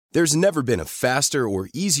There's never been a faster or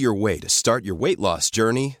easier way to start your weight loss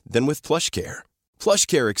journey than with PlushCare.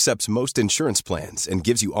 PlushCare accepts most insurance plans and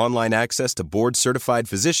gives you online access to board-certified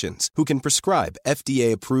physicians who can prescribe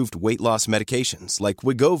FDA-approved weight loss medications like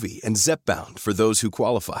Wegovy and Zepbound for those who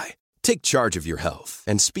qualify. Take charge of your health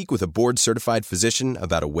and speak with a board-certified physician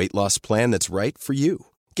about a weight loss plan that's right for you.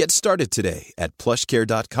 Get started today at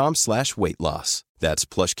plushcare.com/weightloss. That's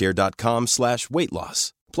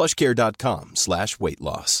plushcare.com/weightloss.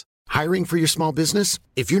 plushcare.com/weightloss. Hiring for your small business?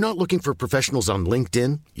 If you're not looking for professionals on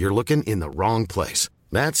LinkedIn, you're looking in the wrong place.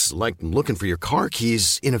 That's like looking for your car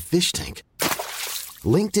keys in a fish tank.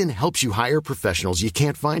 LinkedIn helps you hire professionals you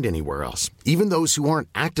can't find anywhere else, even those who aren't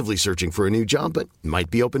actively searching for a new job but might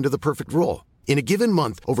be open to the perfect role. In a given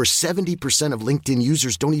month, over 70% of LinkedIn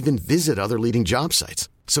users don't even visit other leading job sites.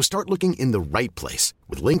 So start looking in the right place.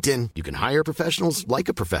 With LinkedIn, you can hire professionals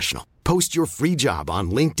like a professional. Post your free job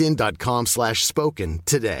on linkedin.com/spoken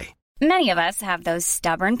today. Many of us have those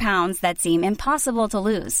stubborn pounds that seem impossible to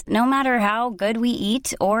lose, no matter how good we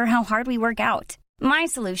eat or how hard we work out. My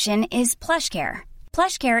solution is PlushCare.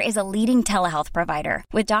 PlushCare is a leading telehealth provider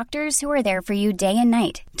with doctors who are there for you day and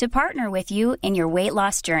night to partner with you in your weight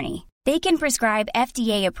loss journey. They can prescribe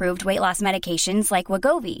FDA-approved weight loss medications like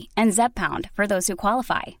Wegovy and Zepbound for those who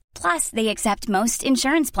qualify. Plus, they accept most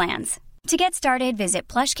insurance plans. To get started,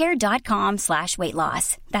 visit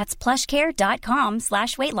plushcare.com/weightloss. That's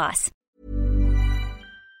plushcare.com/weightloss.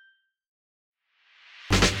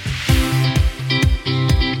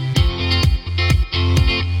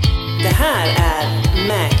 Det här är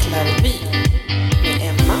Mäklarby med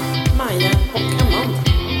Emma, Maja och Amanda.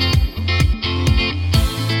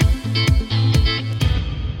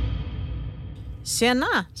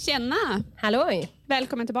 Tjena! Tjena! Halloj!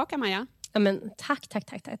 Välkommen tillbaka, Maja. Ja, men tack.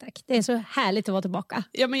 Det är så härligt att vara tillbaka.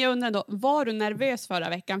 Ja, men jag undrar då, var du nervös förra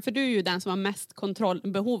veckan? För du är ju den som har mest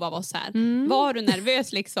kontrollbehov av oss här. Var du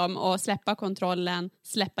nervös liksom att släppa kontrollen,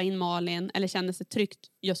 släppa in Malin? Eller kändes det tryggt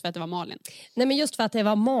just för att det var Malin? Nej, men just för att det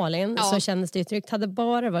var Malin så kändes det tryggt. Hade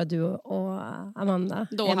bara varit du och Amanda.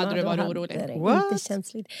 Då Emma, hade du varit orolig. Inte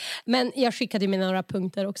känsligt. Men jag skickade ju några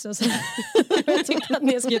punkter också. Så jag tyckte att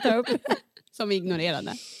ni skulle ta upp. Som vi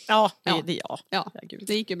ignorerade. Ja.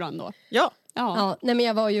 Det gick ju bra ändå. Ja, nej, men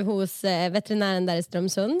jag var ju hos veterinären där i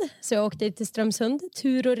Strömsund. Så jag åkte till Strömsund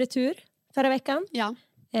tur och retur förra veckan. Ja.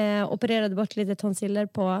 Opererade bort lite tonsiller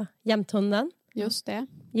på jämthunden. Just det.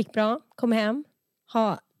 Gick bra, kom hem.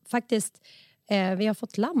 Vi har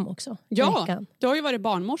fått lamm också. Ja, du har ju varit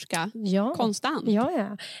barnmorska. Ja. Konstant.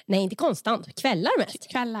 Ja. Nej, inte konstant. Kvällar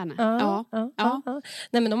mest. Kvällarna. Ja.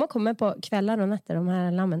 Nej, men de har kommit på kvällar och nätter, de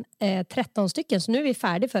här lammen. 13 stycken, så nu är vi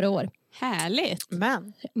färdiga förra år. Härligt.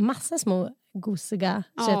 Men massa små gosiga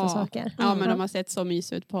söta saker. Ja, men de har sett så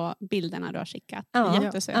mys ut på bilderna du har skickat.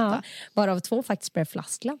 Jättesöta. Ja. Bara av 2 faktiskt blev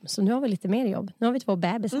flasklam. Så nu har vi lite mer jobb. Nu har vi 2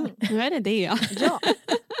 bebisar. Nu är det det, ja.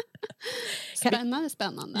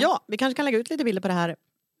 Spännande. Ja, vi kanske kan lägga ut lite bilder på det här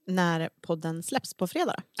när podden släpps på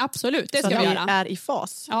fredag. Absolut, det ska vi göra. Så vi är i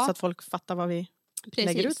fas, så att folk fattar vad vi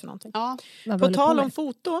lägger ut för någonting. Ja. På tal om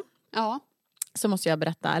foto, ja. så måste jag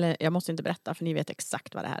berätta, eller jag måste inte berätta för ni vet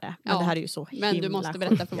exakt vad det här är. Men det här är ju så himla Men du måste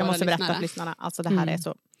berätta för våra lyssnare. Berätta för lyssnarna. Alltså det här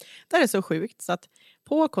är så sjukt, så att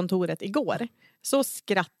på kontoret igår så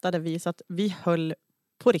skrattade vi så att vi höll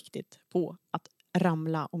på riktigt på att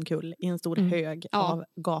ramla omkull i en stor hög av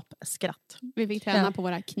gapskratt. Vi fick träna på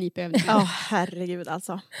våra knipövningar. Ja, herregud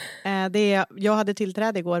alltså. Jag hade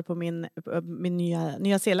tillträde igår på min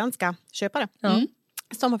nya zeeländska köpare.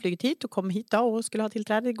 Som har flugit hit och kom hit och skulle ha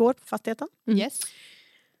tillträde igår på fastigheten. Yes.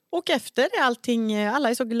 Och efter allting, alla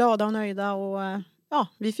är så glada och nöjda och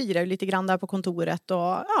vi firar ju lite grann där på kontoret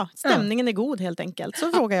och stämningen är god helt enkelt.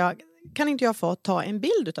 Så frågar jag, kan inte jag få ta en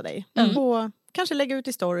bild utav dig? Och kanske lägga ut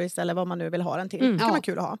i stories eller vad man nu vill ha den till. Det kan vara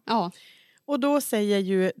kul att ha. Ja. Och då säger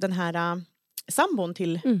ju den här sambon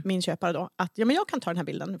till min köpare då att men jag kan ta den här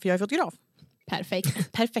bilden för jag är fotograf.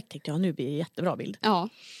 Perfekt. Perfekt tänkte jag, nu blir det en jättebra bild. Ja.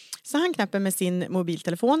 Så han knäpper med sin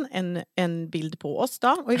mobiltelefon en bild på oss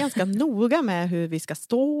då. Och är ganska noga med hur vi ska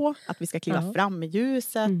stå. Att vi ska kliva fram i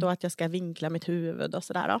ljuset. Och att jag ska vinkla mitt huvud och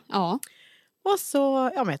sådär då. Ja. Och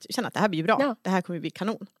så, men jag känner att det här blir bra. Ja. Det här kommer bli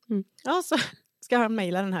kanon. Ja, så ska han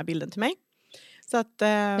mejla den här bilden till mig. Så att,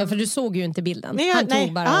 för du såg ju inte bilden.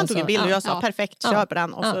 Han tog en bild och jag sa perfekt, kör på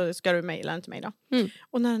den. Och så ska du mejla den till mig då.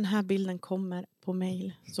 Och när den här bilden kommer på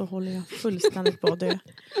mejl så håller jag fullständigt på att dö.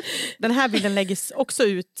 Den här bilden läggs också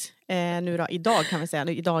ut nu då, idag kan vi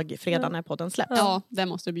säga. Idag, fredag, när podden släpps. Ja, det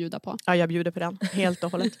måste du bjuda på. Ja, jag bjuder på den. Helt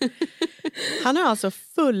och hållet. Han har alltså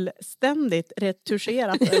fullständigt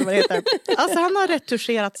retuscherat, eller vad det heter. Alltså han har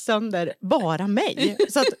retuscherat sönder bara mig.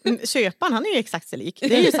 Så att köparen, han är ju exakt så lik.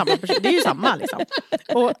 Det är ju samma person, det är ju samma liksom.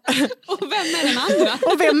 Och vem är den andra?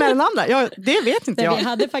 Och vem är den andra? Ja, det vet inte jag. Vi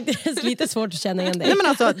hade faktiskt lite svårt att känna igen dig. Nej men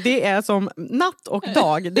alltså, det är som natt och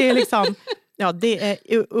dag. Det är liksom, ja det är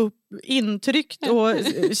intryckt och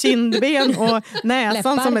kindben och näsan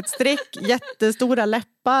läppar. som ett streck. Jättestora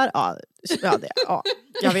läppar.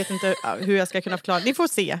 Jag vet inte hur jag ska kunna förklara. Ni får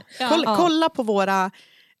se. Kolla på våra...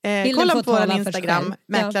 kolla på vår Instagram,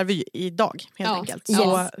 Mäklarvy idag helt enkelt.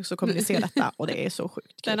 Så kommer ni se detta och det är så sjukt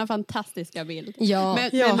kul. Denna fantastiska bild. Ja.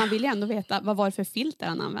 Men man vill ju ändå veta, vad var det för filter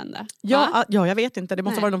han använde? Ja, jag vet inte. Det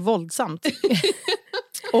måste vara något våldsamt.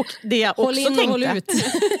 Och det jag också håll in och tänkte... håll ut.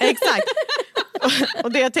 Exakt.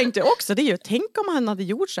 Och det jag tänkte också, det är ju, tänk om han hade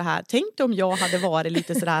gjort så här. Tänk om jag hade varit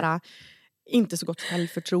lite sådär... Inte så gott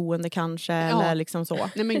självförtroende kanske, eller liksom så.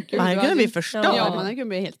 Nej, men gud, man kunde bli förstörd. Ja, man kunde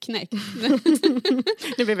bli helt knäckt.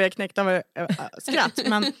 Nu blev jag knäckt av skratt.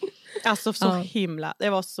 Men alltså det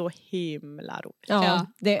var så himla roligt. Ja,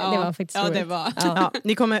 det var faktiskt roligt. Det var. Ja,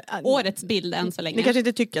 ni kommer, årets bild än så länge. Ni kanske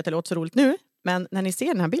inte tycker att det låter så roligt nu. Men när ni ser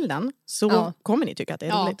den här bilden så kommer ni tycka att det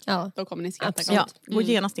är roligt. Ja, då kommer ni skratta gott. Ja, gå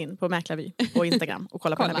genast in på Mäklarvy på Instagram och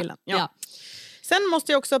kolla på den här bilden. Ja. Sen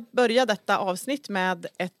måste jag också börja detta avsnitt med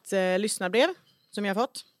ett lyssnarbrev som jag har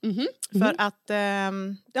fått. För att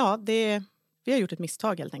vi har gjort ett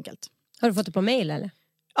misstag helt enkelt. Har du fått det på mail eller?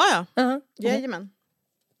 Ja. Jajamän.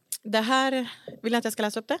 Det här, vill jag att jag ska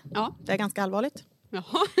läsa upp det? Ja. Det är ganska allvarligt.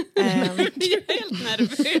 Jaha, jag är helt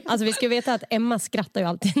nervös. Alltså vi ska veta att Emma skrattar ju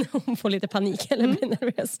alltid när hon får lite panik eller blir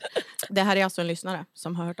nervös. Det här är alltså en lyssnare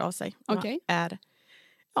som har hört av sig. Okej.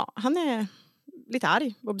 Han är lite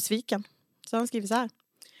arg och besviken. Så han skriver så här.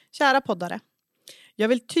 Kära poddare. Jag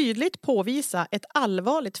vill tydligt påvisa ett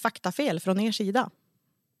allvarligt faktafel från er sida.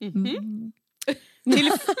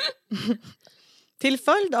 Till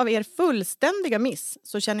följd av er fullständiga miss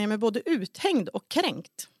så känner jag mig både uthängd och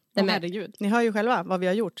kränkt. Herregud. Ni hör ju själva vad vi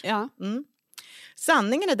har gjort. Ja.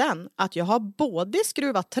 Sanningen är den att jag har både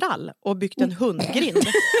skruvat trall och byggt en hundgrind.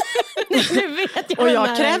 Nu vet jag och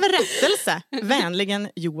jag kräver rättelse. Vänligen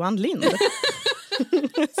Johan Lind.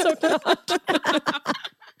 Såklart.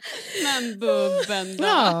 Men bubben då.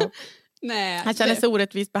 Ja. Nej, Han känner sig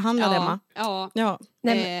orättvist behandlad, Emma. Ja.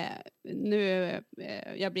 Nu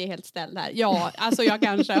jag blir helt ställd här. Ja, alltså jag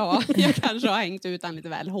kanske har hängt ut han lite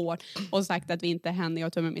väl hårt och sagt att vi inte händer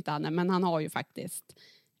och tummer mitt Anne, men han har ju faktiskt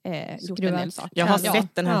gjort en del saker. Jag har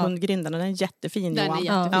sett den här hundgrinden och den är jättefin, den Johan. är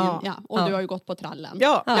jättefin, Och du har ju gått på trallen.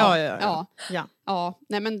 Ja.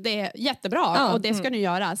 Nej, men det är jättebra och det ska ni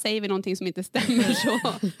göra. Säger vi någonting som inte stämmer så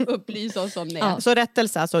upplys oss om det. Så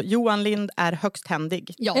rättelse, alltså Johan Lind är högst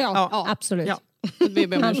händig. Ja, absolut. Ja.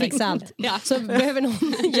 Han fixar allt. Så behöver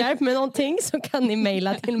någon hjälp med någonting så kan ni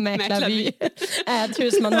mejla till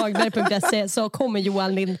mäklarvy@husmanhagberg.se så kommer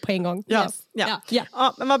Johan Lind på en gång. Ja,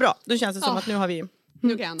 men vad bra. Då känns det som att nu har vi...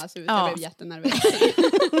 Nu kan jag andas ut, jag blev jättenervös.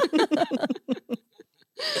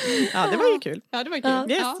 Ja, det var ju kul. Ja, det var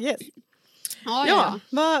kul. Yes. Ja.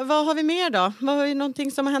 Vad har vi mer då? Vad har vi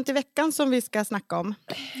någonting som har hänt i veckan som vi ska snacka om?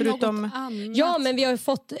 Förutom... Ja, men vi har ju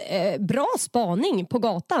fått bra spaning på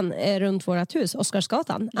gatan runt vårt hus,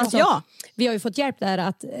 Oscarsgatan. Alltså, vi har ju fått hjälp där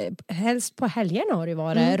att helst på helgerna har det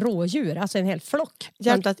varit rådjur, alltså en hel flock.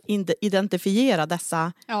 Hjälpt att identifiera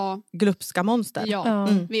dessa glupska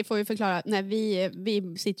monster. Vi får ju förklara, när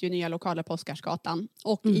vi sitter ju i nya lokaler på Oscarsgatan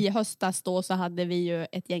och i höstas då så hade vi ju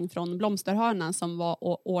ett gäng från Blomsterhörnan som var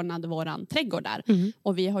och ordnade våran trädgård där.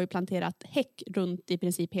 Och vi har ju planterat häck runt i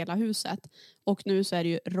princip hela huset. Och nu så är det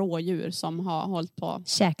ju rådjur som har hållit på att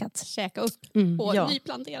käka upp på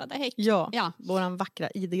nyplanterade häck. Ja, våran vackra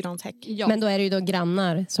idegranshäck. Ja. Men då är det ju då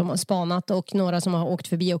grannar som har spanat och några som har åkt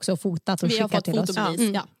förbi också och fotat och skickat till oss. Vi har fått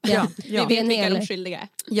fotobevis, Vi vet vilka de skyldiga är.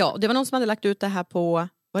 Ja, det var någon som hade lagt ut det här på...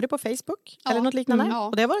 Var det på Facebook? Eller något liknande?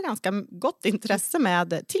 Och det var ganska gott intresse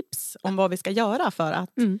med tips om vad vi ska göra för att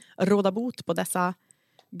råda bot på dessa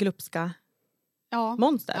glupska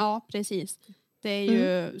monster. Ja, precis. Det är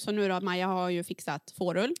ju, så nu då, Maja har ju fixat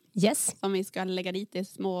fårull. Yes. Som vi ska lägga dit i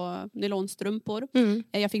små nylonstrumpor.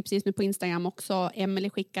 Jag fick precis nu på Instagram också, Emily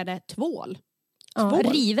skickade tvål.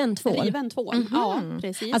 Riven tvål. Ja,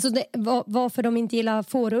 precis. Alltså varför de inte gillar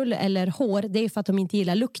fårull eller hår, det är för att de inte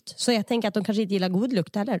gillar lukt. Så jag tänker att de kanske inte gillar god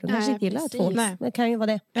lukt heller. De kanske inte gillar tvål. Det kan ju vara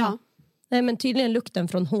det. Ja. Nej, men tydligen lukten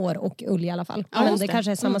från hår och ull i alla fall. Men det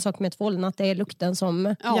kanske är samma sak med tvålen, att det är lukten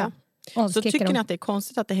som... Så tycker ni att det är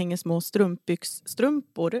konstigt att det hänger små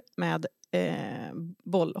strumpor med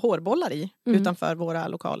hårbollar i utanför våra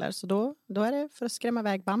lokaler. Så då är det för att skrämma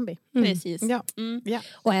iväg Bambi. Precis. Ja. Ja.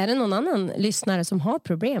 Och är det någon annan lyssnare som har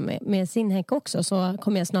problem med sin häck också, så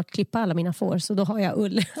kommer jag snart klippa alla mina får, så då har jag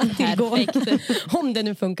ull att tillgå. Om det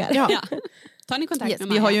nu funkar. Ja. Ta ni kontakt med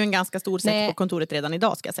mig. Vi har ju en ganska stor säck på kontoret redan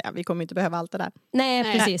idag, ska jag säga. Vi kommer inte behöva allt det där. Nej,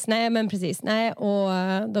 precis. Nej, och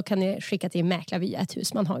då kan ni skicka till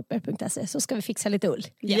mäklarvia@husmanhagberg.se, så ska vi fixa lite ull.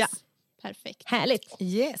 Yes. Ja. Perfekt. Härligt.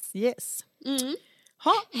 Yes. Mm.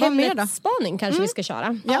 Vad mer då? Hemmetspaning kanske vi ska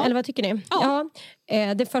köra. Ja. Eller vad tycker ni? Ja.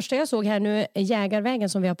 Det första jag såg här nu, Jägarvägen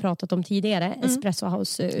som vi har pratat om tidigare, Espresso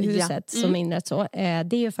House-huset som är inrett så.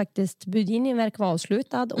 Det är ju faktiskt, budgivningen verkar vara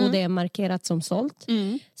avslutad och det är markerat som sålt.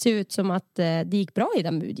 Ser ut som att det gick bra i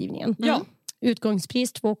den budgivningen. Ja.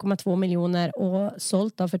 Utgångspris 2,2 miljoner och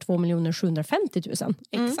sålt för 2 750 000.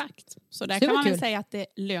 Exakt. Så där kan man väl säga att det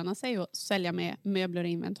lönar sig att sälja med möbler och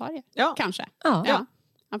inventarier. Ja. Kanske. Ja.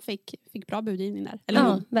 Han fick bra budgivning där. Eller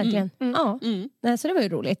Ja, verkligen. Ja. Nej, så det var ju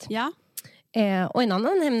roligt. Ja. Och en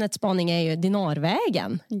annan Hemnetspaning är ju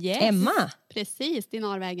Dinarvägen. Yes. Emma. Precis,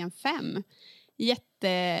 Dinarvägen 5.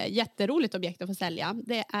 Jätteroligt objekt att få sälja.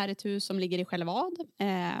 Det är ett hus som ligger i Självad.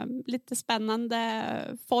 Lite spännande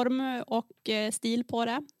form och stil på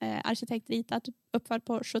det. Arkitektritat, uppfört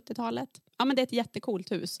på 70-talet. Ja, men det är ett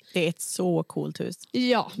jättecoolt hus. Det är ett så coolt hus.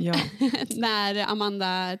 Ja. När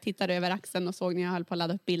Amanda tittade över axeln och såg när jag höll på att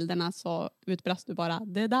ladda upp bilderna, så utbrast du bara,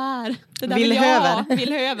 det där vill jag.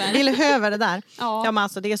 Vill höver det där. Ja, men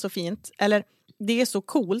alltså det är så fint. Eller det är så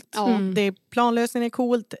coolt. Planlösningen är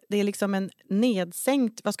coolt. Det är liksom en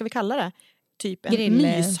nedsänkt, vad ska vi kalla det? Typ en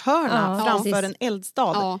myshörna framför en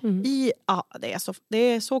eldstad. Det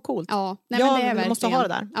är så coolt. Ja, nej, men det är vi måste ha det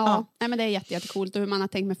där. Nej, men det är jättecoolt. Och hur man har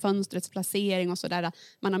tänkt med fönstrets placering och sådär.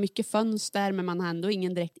 Man har mycket fönster, men man har ändå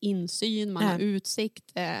ingen direkt insyn. Man har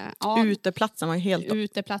utsikt. Uteplatsen var ju helt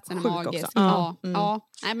Uteplatsen är magisk.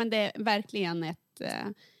 Nej, men det är verkligen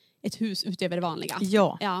ett hus utöver det vanliga.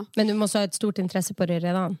 Ja. Men du måste ha ett stort intresse på det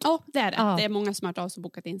redan. Ja, det är det. Ja. Det är många som har hört av sig och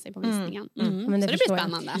bokat in sig på visningen. Men så det blir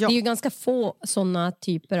spännande. Det är ju ganska få sådana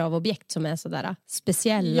typer av objekt som är sådär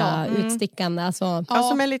speciella, utstickande. Alltså.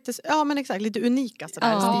 Som är lite, men exakt, lite unika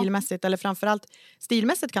sådär, stilmässigt. Eller framförallt,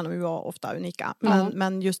 stilmässigt kan de ju vara ofta unika.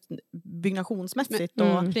 Men just byggnationsmässigt.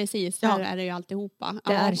 Precis, här är det ju alltihopa.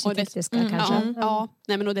 Det arkitektiska kanske.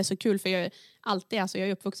 Nej, men och det är så kul för jag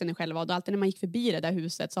är uppvuxen i Självad och alltid när man gick förbi det där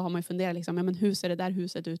huset så har man ju funderat liksom, men hur ser det där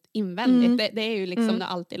huset ut invändigt? Det är ju liksom det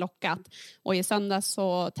alltid lockat. Och i söndags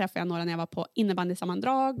så träffade jag några när jag var på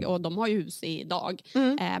innebandysammandrag och de har ju hus idag.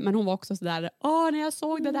 Men hon var också sådär, när jag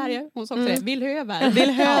såg det där, hon sa också det, vill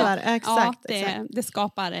höver, exakt. Det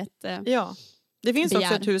skapar ett det finns begär.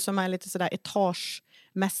 också ett hus som är lite sådär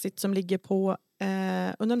etagemässigt som ligger på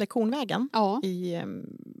under den där Kornvägen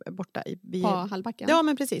borta på Hallbacken. Ja,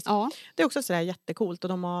 men precis. Det är också sådär jättecoolt och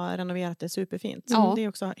de har renoverat det superfint. Så det är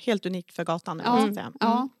också helt unikt för gatan. Men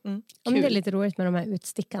det är lite roligt med de här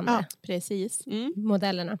utstickande precis.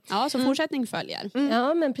 modellerna. Ja, så fortsättning följer.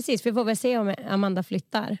 Ja, men precis. Vi får väl se om Amanda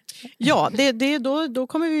flyttar. Ja, då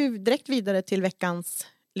kommer vi direkt vidare till veckans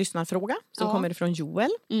lyssnarfråga som kommer ifrån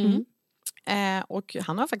Joel. Och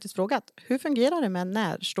han har faktiskt frågat, hur fungerar det med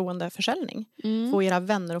närstående försäljning? Får era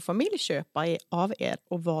vänner och familj köpa av er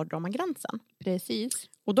och var drar man gränsen? Precis.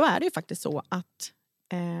 Och då är det ju faktiskt så att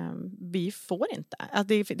vi får inte. Att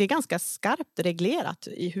det är ganska skarpt reglerat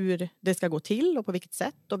i hur det ska gå till och på vilket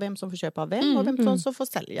sätt och vem som får köpa av vem och vem som får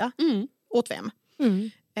sälja åt vem.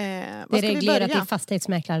 Det är reglerat i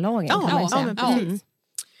fastighetsmäklarlagen. Men precis.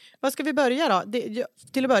 Vad ska vi börja då?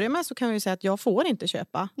 Till att börja med så kan vi säga att jag får inte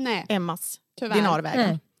köpa Emmas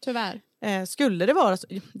Dinarvägen. Tyvärr. Skulle det vara så,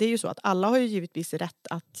 det är ju så att alla har ju givetvis rätt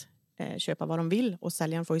att köpa vad de vill och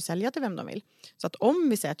säljaren får ju sälja till vem de vill. Så att om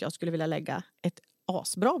vi säger att jag skulle vilja lägga ett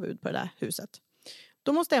asbra bud på det där huset,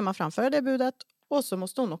 då måste Emma framföra det budet och så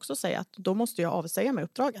måste hon också säga att då måste jag avsäga mig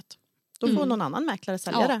uppdraget. Då får någon annan mäklare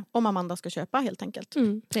sälja det om Amanda ska köpa helt enkelt.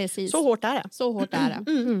 Precis. Så hårt är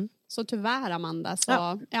det. Så tyvärr Amanda,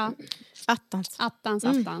 så attans.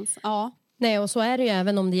 Ja. Nej, och så är det ju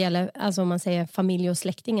även om det gäller, alltså om man säger familj och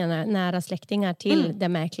släktingar, nära släktingar till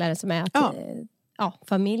den mäklare som är att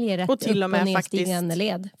familjer rätt och till och med upp och nedstigande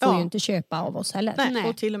led får ju inte köpa av oss heller. Nej.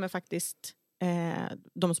 Och till och med faktiskt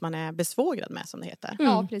de som man är besvågrad med, som det heter.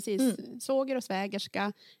 Ja, precis. Såger och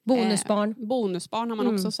svägerska. Bonusbarn har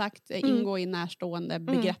man också sagt ingår i närstående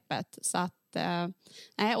begreppet. Så att,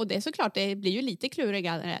 och det är såklart, det blir ju lite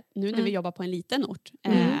klurigare nu när vi jobbar på en liten ort.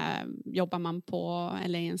 Jobbar man på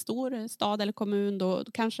eller i en stor stad eller kommun, då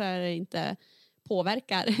kanske det inte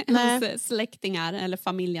påverkar ens släktingar eller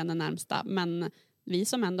familjen den närmsta. Men vi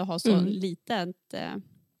som ändå har så litet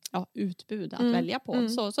utbud att välja på.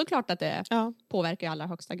 Så klart att det påverkar i allra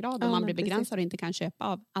högsta grad om man blir begränsad och inte kan köpa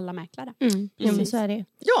av alla mäklare. Ja, men så är det.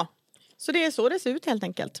 Ja, så det är så det ser ut helt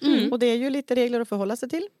enkelt. Och det är ju lite regler att förhålla sig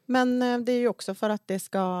till. Men det är ju också för att det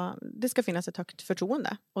ska finnas ett högt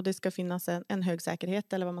förtroende. Och det ska finnas en hög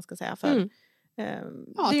säkerhet eller vad man ska säga. För, det är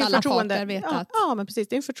att alla parter vet att... Ja, men precis.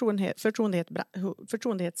 Det är en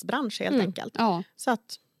förtroendehetsbransch helt enkelt. Ja. Så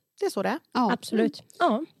att det är så det är. Ja. Absolut.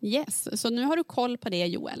 Ja. Yes, så nu har du koll på det,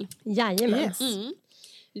 Joel. Jajamän. Yes.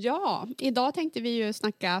 Ja, idag tänkte vi ju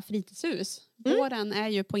snacka fritidshus. Våren är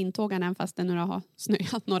ju på intågen även fast det nu har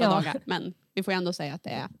snöat några dagar. Men vi får ju ändå säga att det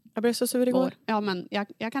är Jag blev så sur igår. vår. Ja, men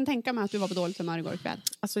jag kan tänka mig att du var på dåligt humör igår kväll.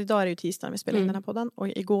 Alltså idag är det ju tisdag när vi spelar in den här podden. Och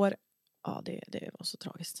igår, det var så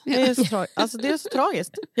tragiskt. Det är så tragiskt. Alltså det är så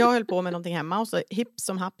tragiskt. Jag höll på med någonting hemma och så hipp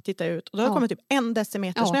som happ tittade ut. Och då har det kommit typ 1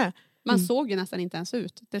 decimeter snö. Man såg ju nästan inte ens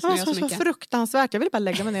ut. Det var snöade så mycket. fruktansvärt. Jag ville bara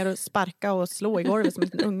lägga mig ner och sparka och slå i golvet som en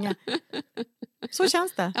liten unge. Så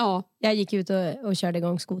känns det. Ja. Jag gick ut och körde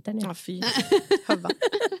igång skotern. Ja, fy. Höva.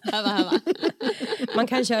 Höva. Man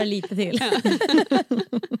kan köra lite till.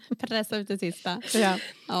 Pressa ut det sista.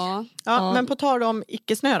 Ja, men på tal om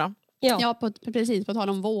icke-snö då. Ja, precis. På tal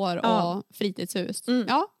om vår och fritidshus.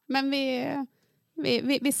 Ja, men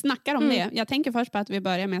vi snackar om det. Jag tänker först på att vi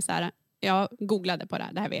börjar med så här. Jag googlade på det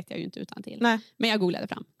här. Det här vet jag ju inte utan till. Nej. Men jag googlade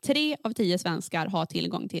fram. 3 av 10 svenskar har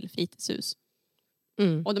tillgång till fritidshus.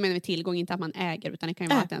 Och då menar vi tillgång, inte att man äger, utan det kan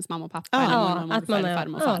ju vara att ens mamma och pappa eller någon att man är,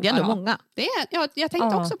 farmor och far. Det är ändå många. Det är, jag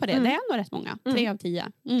tänkte också på det. Det är ändå rätt många. 3 av 10.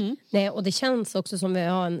 Nej, och det känns också som vi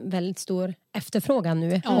har en väldigt stor efterfrågan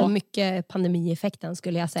nu. Och mycket pandemieffekten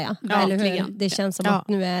skulle jag säga. Ja, eller hur? Det känns som att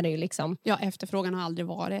nu är det ju liksom... Ja, efterfrågan har aldrig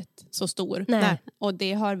varit så stor. Nej. Och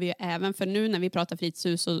det har vi ju även, för nu när vi pratar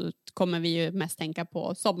fritidshus så kommer vi ju mest tänka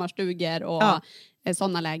på sommarstugor och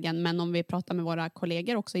sådana lägen. Men om vi pratar med våra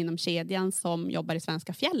kollegor också inom kedjan som jobbar i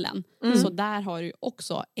svenska fjällen. Så där har det ju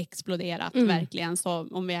också exploderat verkligen. Så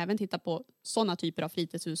om vi även tittar på sådana typer av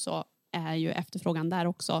fritidshus så är ju efterfrågan där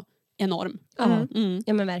också enorm.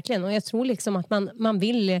 Ja, men verkligen. Och jag tror liksom att man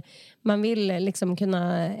vill liksom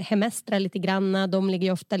kunna hemestra lite granna. De ligger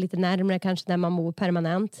ju ofta lite närmare kanske där man bor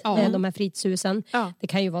permanent. De här fritidshusen. Det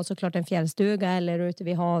kan ju vara såklart en fjällstuga eller ute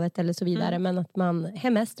vid havet eller så vidare. Men att man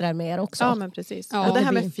hemestrar mer också. Ja, men precis. Och det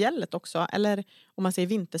här med fjället också. Eller om man säger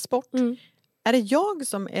vintersport. Är det jag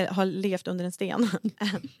som har levt under en sten?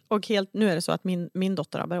 Och nu är det så att min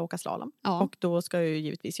dotter har börjat åka slalom. Och då ska ju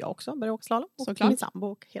givetvis jag också börja åka slalom. Och min sambo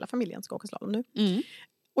och hela familjen ska åka slalom nu.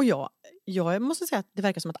 Och jag måste säga att det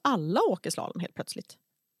verkar som att alla åker slalom helt plötsligt.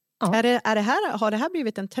 Har det här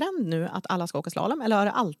blivit en trend nu att alla ska åka slalom? Eller har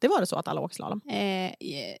det alltid varit så att alla åker slalom?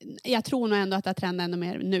 Jag tror nog ändå att det är trenden ännu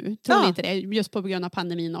mer nu. Tror ni inte det? Just på grund av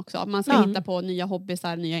pandemin också. Man ska hitta på nya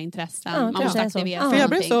hobbysar, nya intressen. Man måste aktivera sig. För jag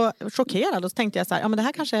blev så chockerad och så tänkte jag så här, men det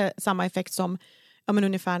här kanske är samma effekt som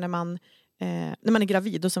ungefär när man är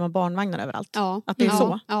gravid och så har man barnvagnar överallt. Att det är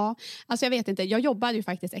så. Ja, alltså jag vet inte. Jag jobbade ju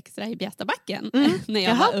faktiskt extra i Bjästabacken när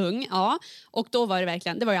jag var ung. Ja. Och då var det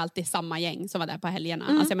verkligen, det var ju alltid samma gäng som var där på helgerna.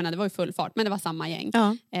 Alltså jag menar, det var ju full fart, men det var samma gäng.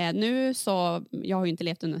 Nu så, jag har ju inte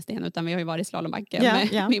levt under en sten utan vi har ju varit i slalombacken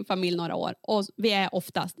med min familj några år. Och vi är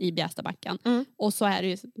oftast i Bjästabacken. Och så är det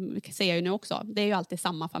ju, ser jag ju nu också. Det är ju alltid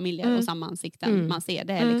samma familjer och samma ansikten man ser.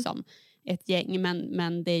 Det är liksom ett gäng,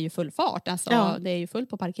 men det är ju full fart. Alltså, det är ju full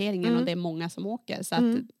på parkeringen och det är många som åker. Så att,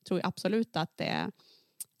 jag tror absolut att det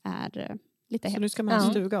är lite häftigt. Så nu ska man ha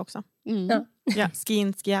en stuga också. Ski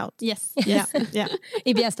in, ski out. Yes.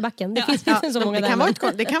 I Bjästabacken. Det finns så många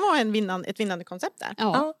där. Det kan vara ett vinnande koncept där.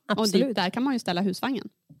 Ja, absolut. Och där kan man ju ställa husvagnen.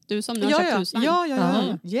 Du som nu har köpt husvagn.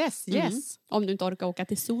 Ja. Yes. Om du inte orkar åka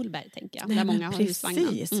till Solberg, tänker jag. Där många har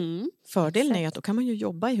husvagnar. Fördelen är att då kan man ju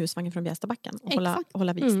jobba i husvagnen från Bjästabacken och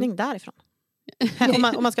hålla visning därifrån.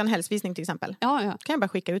 om man ska ha en hälsvisning till exempel. Kan jag bara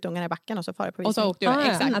skicka ut ungarna i backen och så fara på visning. Och så åkte jag,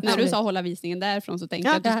 exakt. När du sa hålla visningen därifrån så tänkte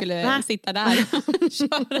jag att du skulle sitta där och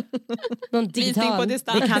köra någon digital på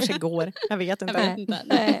distans. Det kanske går. Jag vet inte.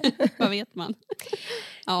 Vad vet man?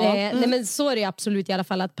 Nej, men så är det absolut i alla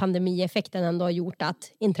fall att pandemieffekten ändå har gjort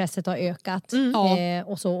att intresset har ökat.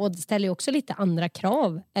 Och det ställer ju också lite andra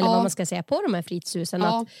krav eller vad man ska säga på de här fritidshusen.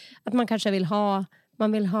 Att man kanske vill ha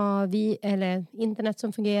eller internet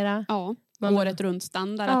som fungerar. Året runt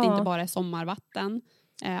standard, att det inte bara är sommarvatten.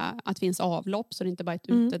 Att det finns avlopp så det inte bara är ett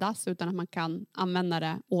utedass utan att man kan använda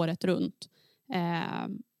det året runt.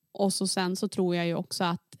 Och så sen så tror jag ju också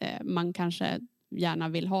att man kanske gärna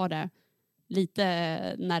vill ha det lite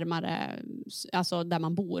närmare, alltså där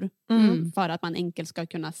man bor. För att man enkelt ska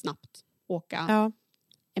kunna snabbt åka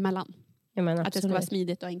emellan. Att det ska vara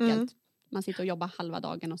smidigt och enkelt. Man sitter och jobbar halva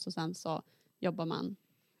dagen och så sen så jobbar man.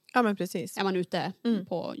 Ja, men precis. Är man ute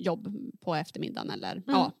på jobb på eftermiddagen eller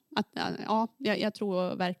Jag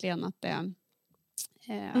tror verkligen att det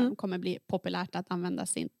kommer bli populärt att använda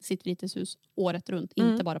sitt fritidshus året runt,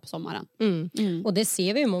 inte bara på sommaren. Och det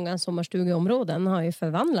ser vi ju, många sommarstugeområden har ju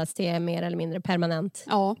förvandlats till mer eller mindre permanent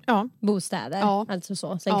bostäder. Ja. Alltså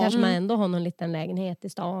så. Sen kanske man ändå har någon liten lägenhet i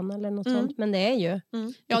stan eller något sånt, men det är ju...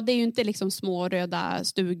 Ja, det är ju inte liksom små röda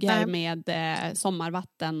stugor med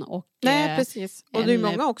sommarvatten och... Nej, precis. Och det är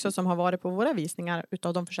många också som har varit på våra visningar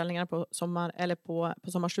utav de försäljningar på sommar eller på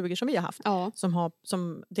sommarstugor som vi har haft. Ja.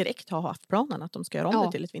 Som direkt har haft planen att de ska göra om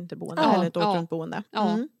det till ett vinterboende eller ett åretruntboende.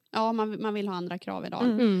 Ja, man vill ha andra krav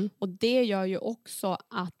idag. Och det gör ju också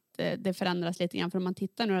att det förändras lite grann. För om man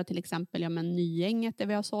tittar nu då, till exempel Nyänget där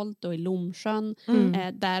vi har sålt och i Lomsjön.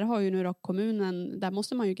 Där har ju nu då kommunen, där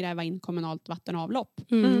måste man ju gräva in kommunalt vatten och avlopp.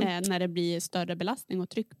 När det blir större belastning och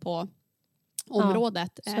tryck på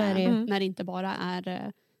området. När det inte bara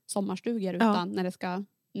är sommarstugor utan när det ska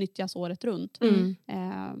nyttjas året runt.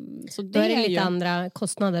 Så det är lite andra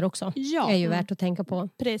kostnader också. Är ju värt att tänka på.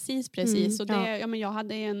 Precis. Så det, men jag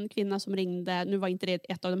hade en kvinna som ringde, nu var inte det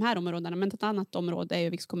ett av de här områdena, men ett annat område i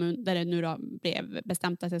Öviks kommun där det nu då blev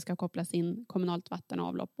bestämt att det ska kopplas in kommunalt vatten och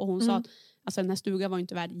avlopp. Och hon sa att alltså, den här stugan var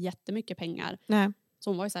inte värd jättemycket pengar. Nej. Så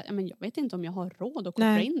hon var ju så här, men jag vet inte om jag har råd att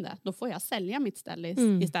koppla in det. Då får jag sälja mitt ställe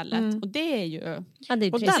istället. Och det är ju... Ja, det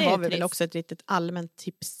är och där har vi väl också ett litet allmänt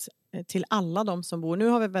tips till alla de som bor. Nu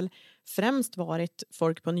har vi väl främst varit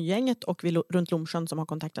folk på Nyänget och runt Lomsjön som har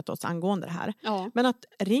kontaktat oss angående det här. Ja. Men att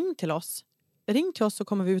ring till oss så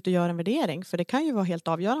kommer vi ut och gör en värdering. För det kan ju vara helt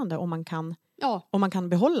avgörande om man kan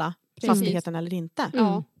behålla fastigheten eller inte.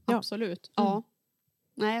 Ja, absolut. Ja.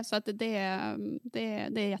 Nej, så att det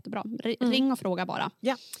är jättebra. Ring och fråga bara.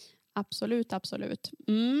 Ja. Absolut.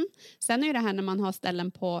 Sen är ju det här när man har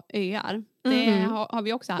ställen på öar. Det har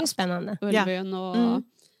vi också haft. Det är spännande. Ulvön och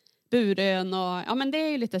Burön och men det är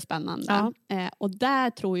ju lite spännande. Och där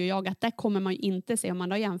tror ju jag att där kommer man ju inte se, om man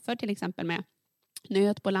då jämför till exempel med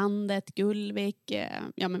Nöt på landet, Gullvik,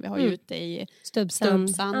 men vi har ju ute i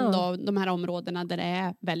Stubbsand och de här områdena där det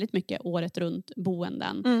är väldigt mycket året runt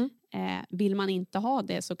boenden. Vill man inte ha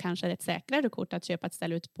det så kanske det är ett säkrare kort att köpa ett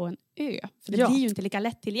ställe ut på en ö. För det blir ju inte lika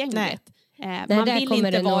lättillgängligt. Man vill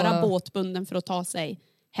inte vara båtbunden för att ta sig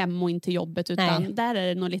hem och in till jobbet, utan där är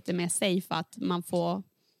det nog lite mer safe att man får...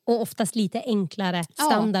 Och oftast lite enklare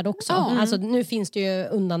standard också. Alltså, nu finns det ju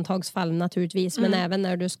undantagsfall naturligtvis. Men även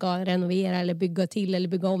när du ska renovera eller bygga till eller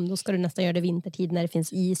bygga om. Då ska du nästan göra det vintertid när det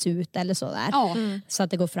finns is ut eller sådär. Så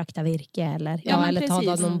att det går att frakta virke eller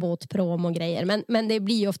ta någon båtprom och grejer. Men det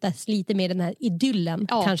blir ju oftast lite mer den här idyllen.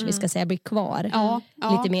 Kanske vi ska säga blir kvar.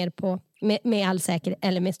 Lite mer på... Med all säkerhet,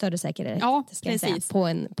 eller med större säkerhet ska jag säga,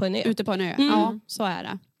 på en ö. Ute på en ö, ja så är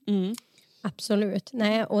det. Absolut.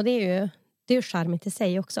 Nej, och det är ju charmigt i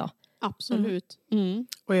sig också. Absolut.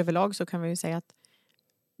 Och överlag så kan vi ju säga att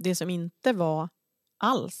det som inte var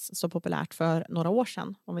alls så populärt för några år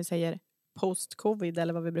sedan, om vi säger post-covid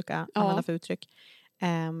eller vad vi brukar använda för uttryck,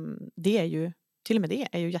 det är ju, till och med det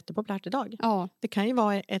är ju jättepopulärt idag. Det kan ju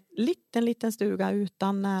vara ett liten stuga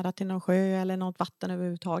utan nära till någon sjö eller något vatten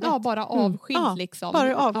överhuvudtaget. Ja, bara avskilt liksom.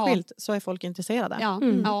 Bara avskilt så är folk intresserade.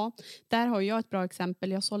 Ja, där har jag ett bra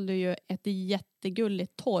exempel. Jag sålde ju ett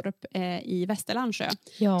jättegulligt torp i Västerlandsjö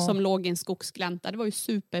som låg i en skogsglänta. Det var ju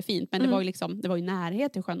superfint, men det var ju liksom, det var ju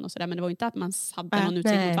närhet till sjön och sådär, men det var ju inte att man hade någon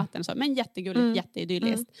utsikt mot vatten så, men jättegulligt,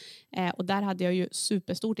 jätteidylliskt. Och där hade jag ju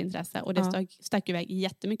superstort intresse och det stack iväg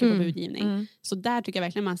jättemycket på budgivning. Så där tycker jag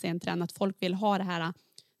verkligen man ser en trend att folk vill ha det här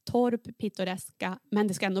torp, pittoreska, men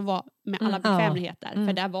det ska ändå vara med alla bekvämligheter.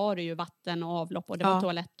 För där var det ju vatten och avlopp och det var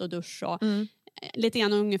toalett och dusch och lite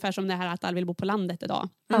grann ungefär som det här att alla vill bo på landet idag.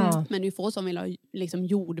 Men det är ju få som vill ha liksom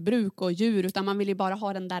jordbruk och djur, utan man vill ju bara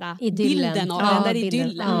ha den där bilden av den där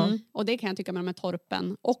idyllen. Och det kan jag tycka med de här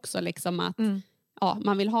torpen också, liksom att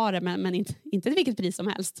man vill ha det men inte till vilket pris som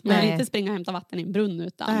helst. Man vill inte springa och hämta vatten i en brunn,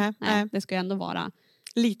 utan det ska ju ändå vara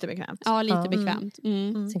lite bekvämt. Ja, lite bekvämt.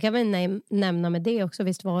 Sen kan vi nämna med det också,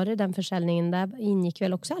 visst var det den försäljningen där ingick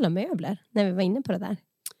väl också alla möbler när vi var inne på det där.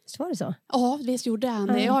 Så var det så? Ja, visst gjorde han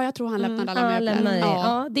det. Ja, jag tror han lämnade alla möbler.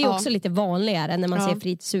 Ja, det är också lite vanligare när man ser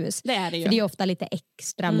fritidshus. Det är det ju. För det är ofta lite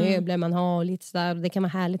extra möbler man har och lite sådär. Det kan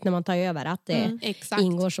vara härligt när man tar över att det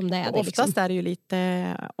ingår som det är. Och oftast är det ju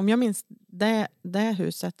lite, om jag minns det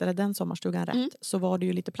huset eller den sommarstugan rätt, så var det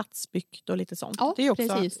ju lite platsbyggt och lite sånt. Det är ju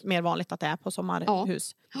också mer vanligt att det är på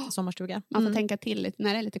sommarhus, sommarstuga. Man får tänka till lite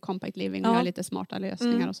när det är lite compact living och lite smarta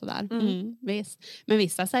lösningar och sådär. Visst. Men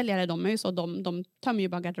vissa säljare, de är ju så, de tömmer ju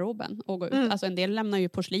bara garderoben och går ut. Alltså en del lämnar ju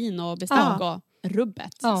porslin och bestack och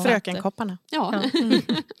rubbet. Frökenkopparna.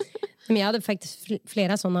 Men jag hade faktiskt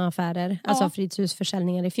flera sådana affärer, alltså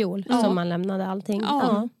fritidshusförsäljningar i fjol, som man lämnade allting.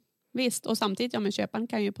 visst. Och samtidigt, men köparen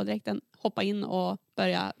kan ju på direkten hoppa in och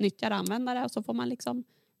börja nyttja det, använda det. Och så får man liksom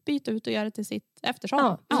byta ut och göra det till sitt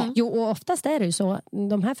eftersom. Ja. Jo, och oftast är det ju så.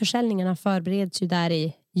 De här försäljningarna förbereds ju där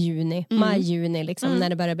i juni, maj-juni liksom, när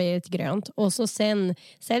det börjar bli lite grönt. Och så sen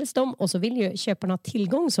säljs de och så vill ju köparna ha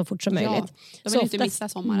tillgång så fort som möjligt. De vill inte missa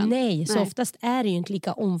sommaren. Nej, så oftast är det ju inte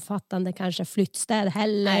lika omfattande kanske flyttstäd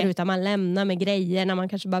heller, utan man lämnar med grejer när man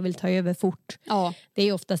kanske bara vill ta över fort. Ja. Det är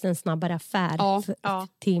ju oftast en snabbare affär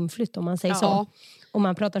till inflytt om man säger så. Om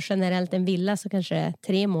man pratar generellt en villa så kanske det är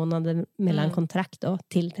 3 månader mellan kontrakt och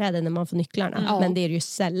tillträde när man får nycklarna. Men det är ju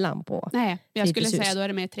sällan på. Nej, jag skulle säga då är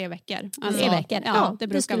det med 3 veckor. Alltså, 3 veckor. Ja, det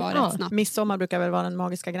brukar vara rätt snabbt. Midsommar brukar väl vara den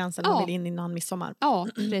magiska gränsen. Man vill in innan midsommar. Ja,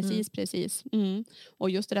 precis. Och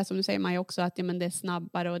just det där som du säger, Maja, också att det är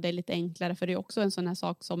snabbare och det är lite enklare. För det är också en sån här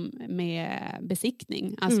sak som med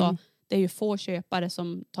besiktning. Alltså det är ju få köpare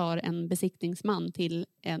som tar en besiktningsman till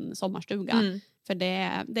en sommarstuga. För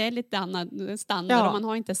det är lite annan standard och man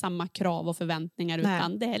har inte samma krav och förväntningar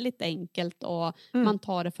utan det är lite enkelt och man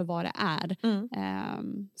tar det för vad det är.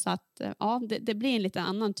 Så att det blir en lite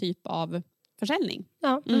annan typ av försäljning.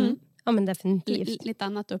 Ja, ja men definitivt. Lite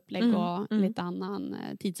annat upplägg och lite annan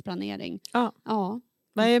tidsplanering. Ja.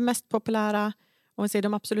 Vad är mest populära, om vi säger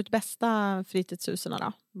de absolut bästa fritidshusen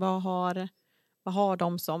då? Vad har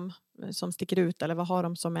de som sticker ut eller vad har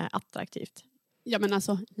de som är attraktivt? Ja men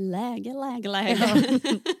alltså läge.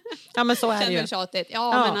 Ja men så är det ju.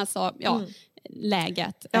 Men alltså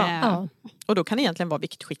läget. Och då kan det egentligen vara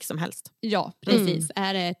vilket skick som helst. Ja, precis.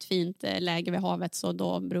 Är det ett fint läge vid havet så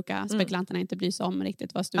då brukar spekulanterna inte bry sig om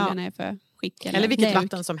riktigt vad stugan är för skick. Eller vilket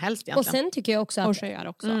vatten som helst egentligen. Och sen tycker jag också att och sjöar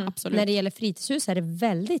också, absolut. När det gäller fritidshus är det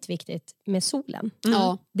väldigt viktigt med solen.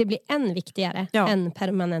 Det blir än viktigare än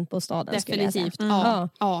permanentbostaden. Definitivt.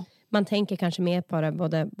 Ja. Man tänker kanske mer på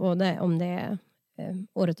det både om det är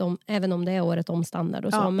året om, även om det är året om standard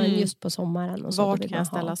och så, men just på sommaren och så. Vart kan jag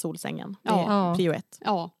ställa solsängen? Det är prio 1.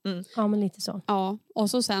 Ja, men lite så. Ja, och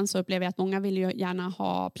så sen så upplever jag att många vill ju gärna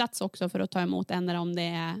ha plats också för att ta emot ändå om det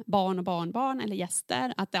är barn och barnbarn eller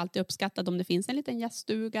gäster. Att det alltid är uppskattat om det finns en liten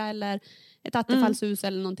gäststuga eller ett attefallshus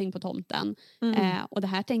eller någonting på tomten. Och det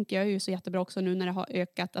här tänker jag ju så jättebra också nu när det har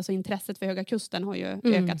ökat. Alltså intresset för Höga Kusten har ju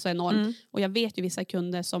ökat så enormt. Och jag vet ju vissa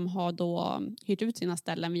kunder som har då hyrt ut sina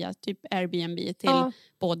ställen via typ Airbnb till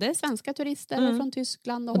både svenska turister och från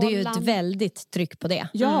Tyskland och Holland. Det är ju ett väldigt tryck på det.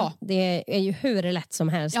 Ja. Det är ju hur lätt som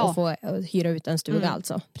helst att få hyra ut en stuga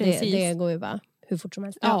alltså. Det går ju bara hur fort som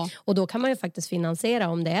helst. Och då kan man ju faktiskt finansiera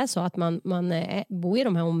om det är så att man bor i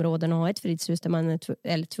de här områdena och har ett fritidshus där man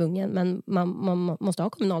är tvungen, men man måste ha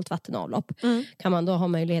kommunalt vattenavlopp. Kan man då ha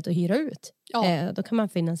möjlighet att hyra ut? Då kan man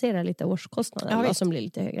finansiera lite årskostnader vad som blir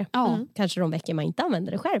lite högre. Kanske de veckor man inte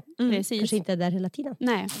använder det själv. Precis. Kanske inte är där hela tiden.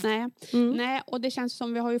 Nej, och det känns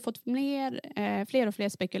som vi har ju fått fler och fler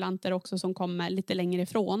spekulanter också som kommer lite längre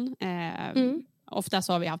ifrån. Ofta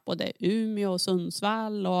så har vi haft både Umeå och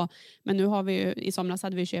Sundsvall. Men nu har vi ju, i somras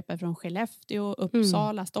hade vi köpare från Skellefteå,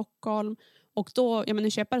 Uppsala, Stockholm. Och då,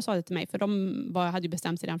 en köpare sa det till mig, för de hade ju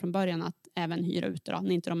bestämt sig redan från början att även hyra ut det då,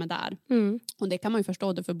 när inte de är där. Och det kan man ju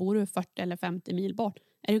förstå, för bor du 40 eller 50 mil bort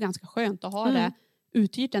är det ju ganska skönt att ha det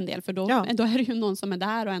uthyrt en del, för då är det ju någon som är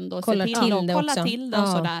där och ändå kollar till det och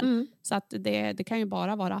sådär. Så att det kan ju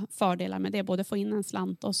bara vara fördelar med det, både få in en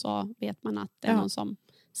slant och så vet man att det är någon som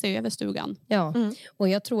se över stugan. Och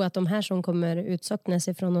jag tror att de här som kommer utsökna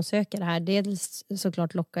sig från och söker det här, dels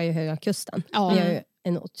såklart lockar ju Höga Kusten. Vi har ju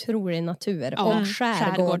en otrolig natur och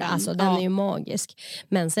skärgård, alltså den är ju magisk.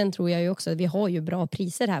 Men sen tror jag ju också att vi har ju bra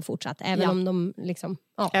priser här fortsatt, även om de liksom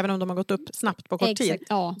även om de har gått upp snabbt på kort tid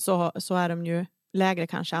så är de ju lägre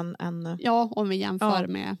kanske än om vi jämför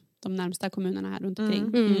med de närmsta kommunerna här runt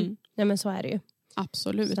omkring. Ja, men så är det ju.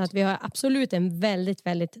 Absolut. Så att vi har absolut en väldigt,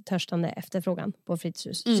 väldigt törstande efterfrågan på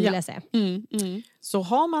fritidshus, skulle jag säga. Så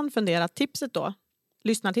har man funderat tipset då,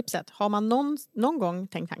 lyssnartipset, har man någon gång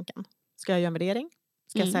tänkt tanken? Ska jag göra en värdering?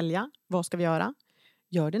 Ska jag sälja? Vad ska vi göra?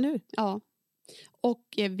 Gör det nu. Ja.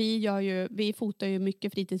 Och vi fotar ju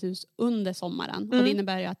mycket fritidshus under sommaren. Och det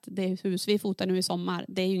innebär ju att det hus vi fotar nu i sommar,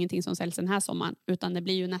 det är ju ingenting som säljs den här sommaren. Utan det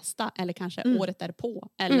blir ju nästa, eller kanske året därpå.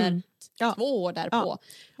 Eller 2 år därpå.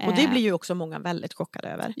 Och det blir ju också många väldigt chockade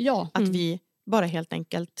över. Att vi bara helt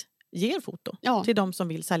enkelt ger foto till de som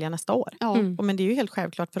vill sälja nästa år. Men det är ju helt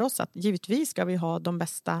självklart för oss att givetvis ska vi ha den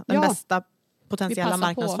bästa potentiella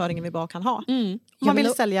marknadsföringen vi bara kan ha. Om man vill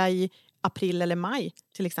sälja i april eller maj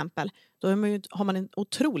till exempel, då har man en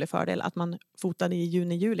otrolig fördel att man fotade i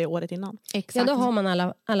juni, juli året innan. Exakt. Ja, då har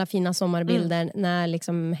man alla fina sommarbilder när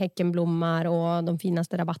liksom häcken blommar och de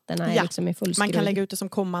finaste rabatterna är liksom i full skruv. Man kan lägga ut det som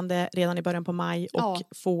kommande redan i början på maj och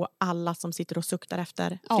få alla som sitter och suktar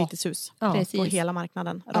efter fritidshus på hela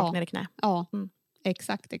marknaden rakt ner i knä. Ja.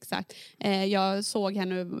 Exakt. Jag såg här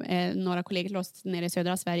nu några kollegor till oss nere i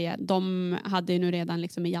södra Sverige. De hade ju nu redan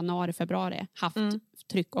liksom i januari, februari haft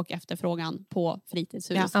tryck och efterfrågan på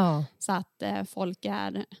fritidshus. Ja. Så att folk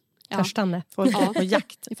är... Törstande. Folk är på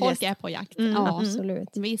jakt. Folk är på jakt. Absolut.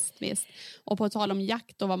 Visst. Och på tal om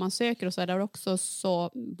jakt och vad man söker och så är det också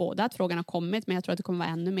så både att frågan har kommit, men jag tror att det kommer vara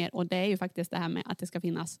ännu mer. Och det är ju faktiskt det här med att det ska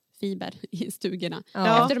finnas fiber i stugorna.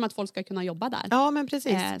 Ja. Eftersom att folk ska kunna jobba där. Ja, men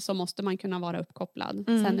precis. Så måste man kunna vara uppkopplad.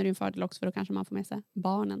 Sen är det en fördel också för då kanske man får med sig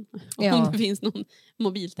barnen. Om det finns någon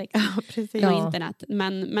mobiltäckning och internet.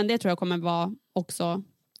 Men det tror jag kommer vara också...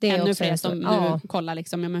 Det är ännu fler som nu kollar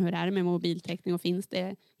liksom, hur är det med mobiltäckning och finns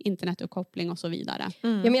det internetuppkoppling och så vidare. Ja,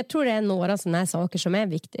 men jag tror det är några sådana här saker som är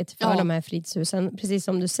viktigt för de här fritidshusen. Precis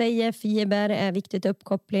som du säger, fiber är viktigt,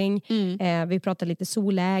 uppkoppling. Vi pratar lite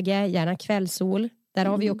solläge, gärna kvällssol. Där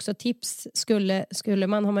har vi också tips. Skulle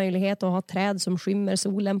man ha möjlighet att ha träd som skymmer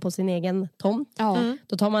solen på sin egen tomt.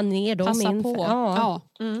 Då tar man ner dem. Passa på.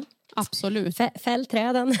 Absolut.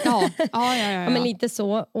 Fällträden. Ja, men lite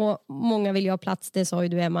så. Och många vill ju ha plats, det sa ju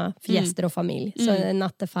du Emma, för gäster och familj. Så en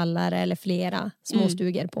nattefallare eller flera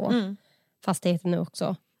småstugor på fastigheten nu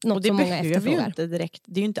också. Något och det som många efterfrågar. Ju inte direkt,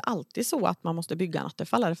 det är ju inte alltid så att man måste bygga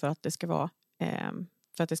nattefallare för att det ska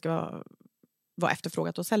vara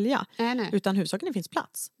efterfrågat att sälja. Nej. Utan huvudsaken det finns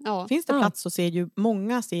plats. Finns det plats så ser ju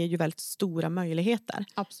många väldigt stora möjligheter.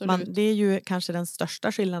 Absolut. Det är ju kanske den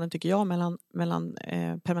största skillnaden tycker jag mellan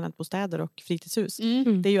permanentbostäder och fritidshus.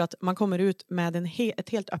 Det är ju att man kommer ut med ett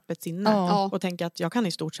helt öppet sinne och tänker att jag kan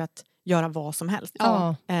i stort sett göra vad som helst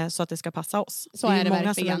så att det ska passa oss. Så det är det många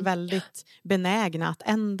verkligen. som är väldigt benägna att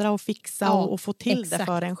ändra och fixa och få till det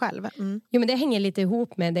för en själv. Jo, men det hänger lite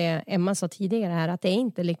ihop med det Emma sa tidigare här, att det är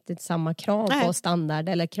inte riktigt samma krav på standard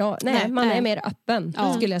eller krav. Man är mer öppen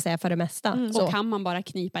skulle jag säga för det mesta. Och kan man bara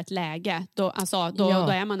knipa ett läge då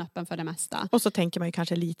är man öppen för det mesta. Och så tänker man ju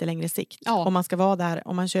kanske lite längre sikt. Om man ska vara där,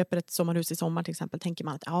 om man köper ett sommarhus i sommar till exempel, tänker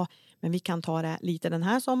man att men vi kan ta det lite den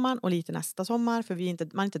här sommaren och lite nästa sommar, för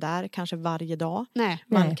man är inte där kanske varje dag.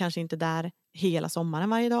 Man kanske inte där hela sommaren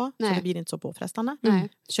varje dag. Så det blir inte så påfrestande.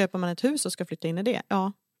 Köper man ett hus och ska flytta in i det,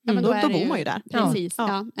 men då bor man ju där. Precis.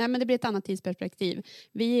 Men det blir ett annat tidsperspektiv.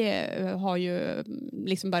 Vi har ju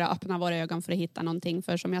liksom börjat öppna våra ögon för att hitta någonting.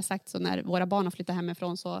 För som jag sagt, så när våra barn har flyttat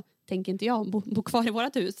hemifrån så tänker inte jag bo kvar i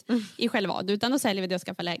vårt hus i självad. Utan då säljer vi det och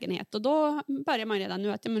skaffar lägenhet. Och då börjar man ju redan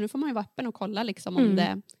nu att nu får man ju vara öppen och kolla liksom, om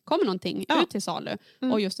det kommer någonting ut till salu.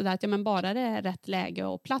 Och just det där att bara det är rätt läge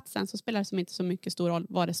och platsen så spelar det som inte så mycket stor roll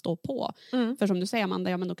vad det står på. För som du säger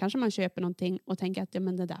Amanda, men då kanske man köper någonting och tänker att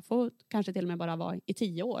men det där får kanske till och med bara vara i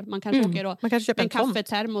 10 år. Man kanske åker och köpa en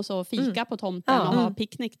kaffetermos och fika på tomten och ha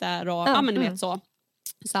picknick där och men ni vet så.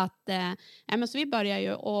 Så att så vi börjar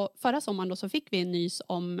ju, och förra sommaren då så fick vi en nys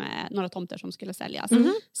om några tomter som skulle säljas.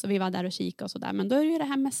 Så vi var där och kika och sådär. Men då är det ju det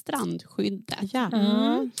här med strandskyddet.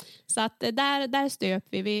 Så att där stöp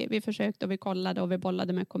vi försökte och vi kollade och vi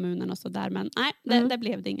bollade med kommunen och sådär. Men nej, det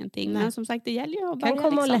blev det ingenting. Men som sagt, det gäller ju att börja. Kan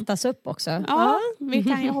komma och lättas upp också. Ja, vi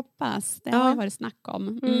kan ju hoppas. Det har ju varit snack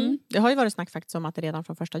om. Det har ju varit snack faktiskt om att det redan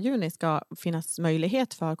från 1 juni ska finnas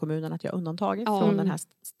möjlighet för kommunen att göra undantag från den här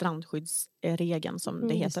strandskyddsregeln som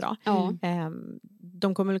det heter då.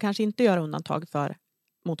 De kommer väl kanske inte göra undantag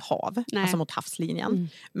mot hav, alltså mot havslinjen.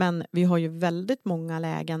 Men vi har ju väldigt många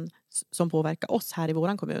lägen som påverkar oss här i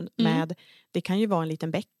våran kommun. Det kan ju vara en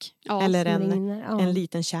liten bäck eller en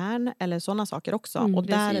liten kärn eller sådana saker också. Och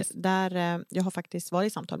där jag har faktiskt varit i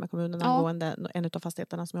samtal med kommunen angående en av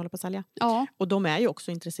fastigheterna som jag håller på att sälja. Och de är ju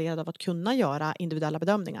också intresserade av att kunna göra individuella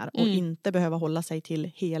bedömningar och inte behöva hålla sig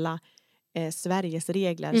till hela Sveriges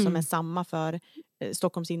regler som är samma för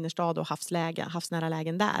Stockholms innerstad och havsnära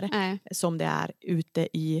lägen där som det är ute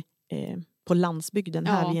på landsbygden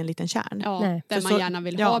här vid en liten kärn. Där man gärna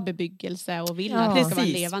vill ha bebyggelse och vill att det ska vara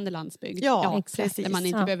en levande landsbygd. Precis. Där man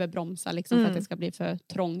inte behöver bromsa liksom, för att det ska bli för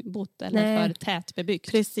trångbott eller för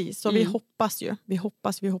tätbebyggt. Precis, så vi hoppas ju. Vi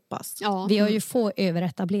hoppas. Vi har ju få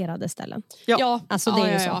överetablerade ställen. Alltså det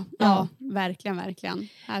är ju så. Ja, verkligen.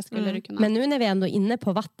 Här skulle det kunna. Men nu när vi ändå är inne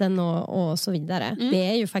på vatten och så vidare. Det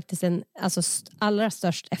är ju faktiskt allra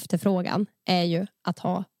störst efterfrågan är ju att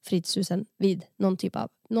ha fritidshusen vid något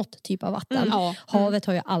typ av vatten. Havet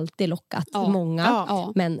har ju alltid lockat många,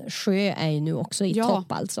 men sjö är ju nu också i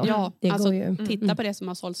topp alltså. Ja, det alltså, går ju. Titta på det som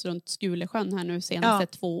har sålts runt Skulesjön här nu senaste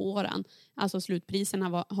 2 åren. Alltså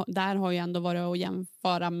slutpriserna där har ju ändå varit att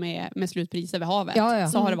jämföra med slutpriser vid havet.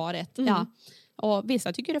 Så har det varit. Ja. Och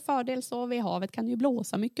vissa tycker det är fördel så. Vid havet kan det ju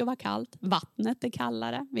blåsa mycket och vara kallt. Vattnet är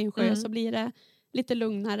kallare. Vid en sjö så blir det lite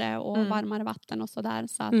lugnare och varmare vatten och sådär.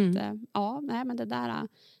 Så att, men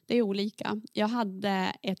det är olika. Jag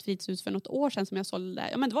hade ett fritidshus för något år sedan som jag sålde.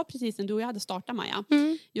 Ja, men det var precis när du och jag hade startat, Maja.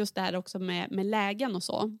 Just där också med lägen och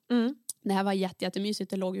så. Det här var jättemysigt.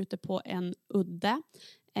 Det låg ute på en udde.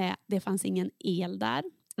 Det fanns ingen el där.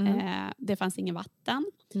 Det fanns ingen vatten.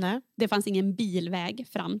 Nej. Det fanns ingen bilväg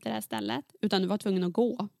fram till det här stället. Utan du var tvungen att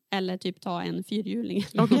gå. Eller typ ta en fyrhjuling.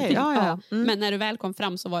 Okay, Men när du väl kom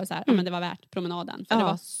fram så var det så här, men det var värt promenaden. För det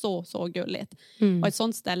var så gulligt. Och ett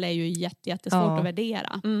sånt ställe är ju jättesvårt att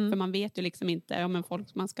värdera. För man vet ju liksom inte, men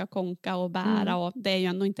folk man ska konka och bära. Och det är ju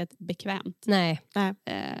ändå inte ett bekvämt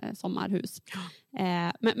sommarhus.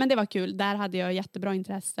 Men det var kul. Där hade jag jättebra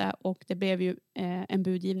intresse. Och det blev ju en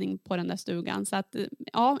budgivning på den där stugan. Så att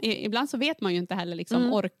ibland så vet man ju inte heller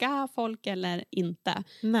liksom, orka folk eller inte.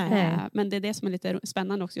 Men det är det som är lite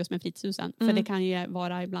spännande också just med fritidshusen. För det kan ju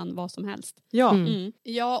vara ibland vad som helst.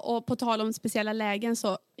 Ja, och på tal om speciella lägen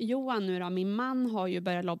så Johan nu då, min man har ju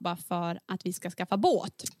börjat lobba för att vi ska skaffa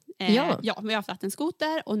båt. Vi har haft en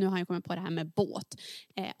skoter och nu har han kommit på det här med båt.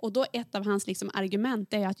 Och då ett av hans liksom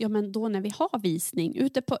argument är att men då när vi har visning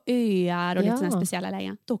ute på öar och lite sådana speciella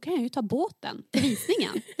lägen, då kan jag ju ta båten till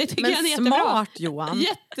visningen. Det tycker jag är jättebra. Smart, Johan.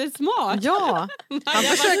 Jättesmart. Ja,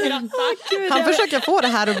 han försöker få det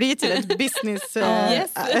här att bli till ett business.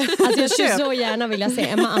 Alltså jag skulle så gärna vilja se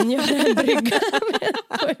Emma angöra en brygga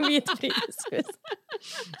på mitt fritidshus.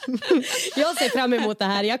 Jag ser fram emot det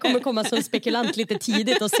här. Jag kommer komma som spekulant lite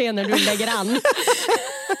tidigt och se när du lägger an.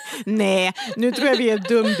 Nej, nu tror jag vi är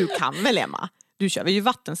dum. Du kan väl, Emma? Du kör ju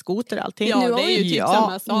vattenskoter och allting. Ja, det är ju typ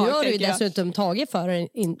samma sak. Nu har du ju dessutom tagit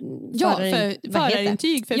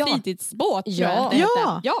förarintyg för fritidsbåt. Ja,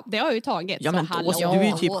 det har jag ju tagit. Ja, men då, du är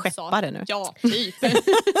ju typ skeppare nu. Ja, typ.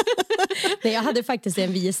 Nej, jag hade faktiskt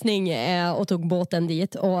en visning och tog båten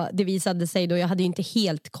dit. Och det visade sig då, jag hade ju inte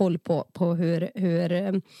helt koll på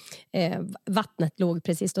hur vattnet låg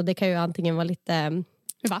precis. Och det kan ju antingen vara lite...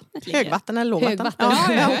 Hur vattnet ligger. Högvatten eller lågvatten?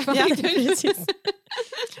 Högvatten. Ja, precis.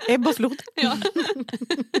 Ebb och flod.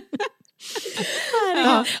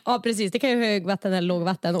 Ja, precis. Det kan ju högvatten eller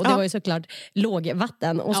lågvatten. Och det var ju såklart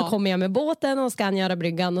lågvatten. Och så kommer jag med båten och ska göra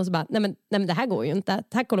bryggan. Och så bara, nej men det här går ju inte.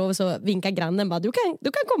 Tack och lov så vinkar grannen bara, du kan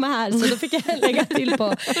komma här. Så då fick jag lägga till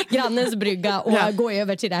på grannens brygga och gå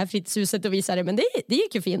över till det här fritidshuset och visa det. Men det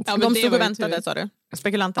gick ju fint. Ja, de stod och väntade, sa du?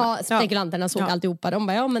 Spekulanterna? Ja, spekulanterna såg alltihopa. De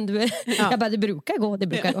bara, men du... Jag bara, det brukar gå.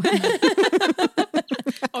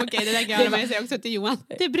 Okej, det där gör man sig också till Johan.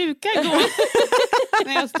 Det brukar gå.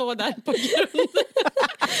 När jag står där på grund.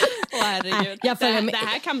 Herregud. Det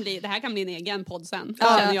här kan bli en egen podd sen.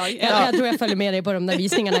 Jag tror jag följer med dig på de där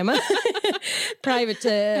visningarna.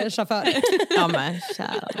 Private chaufför. Ja, men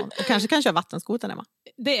kära någon. Och kanske kan köra vattenskoten, Emma.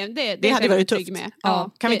 Det hade varit tufft. Med.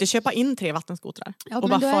 Kan vi inte köpa in 3 vattenskotrar? Och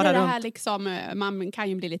bara fara runt? Här liksom, man kan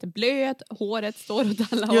ju bli lite blöt. Håret står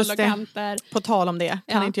åt alla håll och kanter. På tal om det.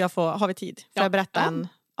 Kan inte jag har vi tid? Får jag berätta en...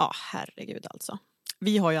 Ja, herregud alltså.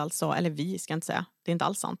 Vi har ju alltså, eller vi ska inte säga, det är inte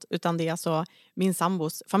alls sant. Utan det är alltså min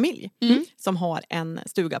sambos familj som har en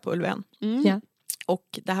stuga på Ulvön.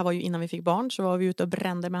 Och det här var ju innan vi fick barn, så var vi ute och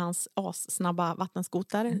brände med hans snabba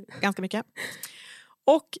vattenskoter ganska mycket.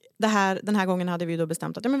 Och den här gången hade vi då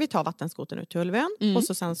bestämt att vi tar vattenskoten ut till Ulvön.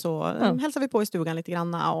 Och sen så hälsar vi på i stugan lite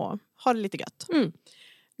granna och har det lite gött.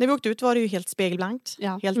 När vi åkte ut var det ju helt spegelblankt,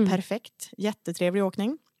 helt perfekt, jättetrevlig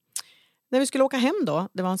åkning. När vi skulle åka hem då,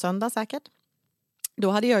 det var en söndag säkert. Då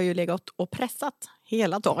hade jag ju legat och pressat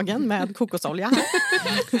hela dagen med kokosolja här.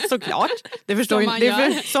 Såklart. Det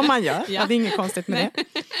förstår som man gör. Ja. Det är inget konstigt med det.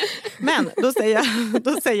 Men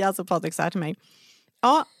då säger alltså Patrik så här till mig.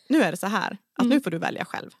 Ja, nu är det så här. Att nu får du välja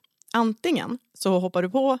själv. Antingen så hoppar du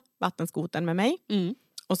på vattenskoten med mig.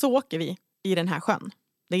 Och så åker vi i den här sjön.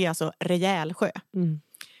 Det är alltså rejäl sjö.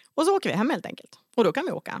 Och så åker vi hem helt enkelt. Och då kan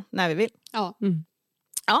vi åka när vi vill. Ja,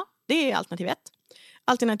 det är alternativ 1.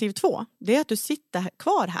 Alternativ 2, det är att du sitter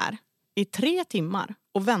kvar här i 3 timmar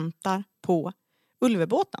och väntar på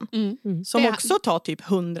Ulvebåten. Som också tar typ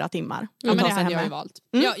 100 timmar. Ja, men det hade jag ju valt.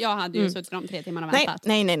 Jag hade ju suttit de 3 timmarna och väntat.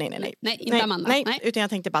 Nej. Nej, inte Amanda. Nej, utan jag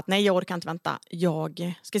tänkte bara att jag orkar inte vänta.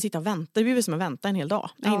 Jag ska sitta och vänta. Det blir väl som att vänta en hel dag.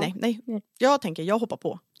 Nej. Jag tänker, jag hoppar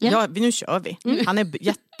på. Nu kör vi. Han är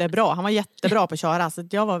jättebra. Han var jättebra på att köra. Så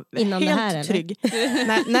jag var innan helt det här, trygg.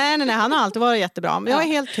 Nej. Han har alltid varit jättebra. Men jag är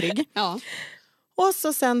helt trygg. Ja.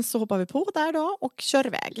 Och sen så hoppar vi på där då och kör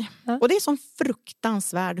iväg. Och det är som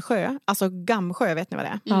fruktansvärd sjö. Alltså Gamsjö, vet ni vad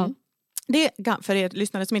det är? Det är, för er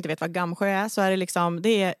lyssnare som inte vet vad Gamsjö är, så är det liksom,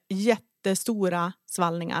 det är jättestora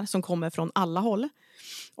svallningar som kommer från alla håll.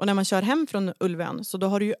 Och när man kör hem från Ulvön, så då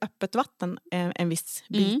har du ju öppet vatten en viss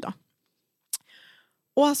bit då.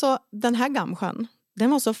 Och alltså den här Gamsjön,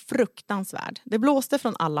 den var så fruktansvärd. Det blåste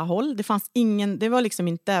från alla håll. Det fanns det var liksom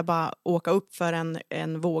inte bara åka upp för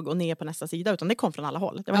en våg och ner på nästa sida, utan det kom från alla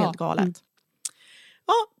håll. Det var helt galet.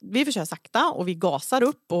 Ja, vi får köra sakta och vi gasar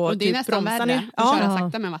upp. Och det är nästan värre att köra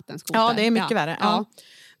sakta med vattenskoter. Ja, det är mycket värre. Ja.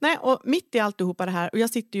 Nej, och mitt i alltihopa det här, och jag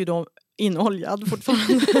sitter ju då inoljad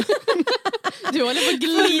fortfarande. Du håller på att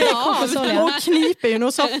glida av. Och kniper ju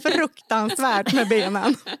nog så fruktansvärt med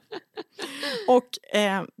benen. Och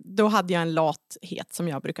då hade jag en lathet som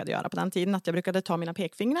jag brukade göra på den tiden. Att jag brukade ta mina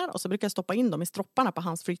pekfingrar och så brukade jag stoppa in dem i stropparna på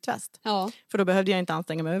hans flytväst. Ja. För då behövde jag inte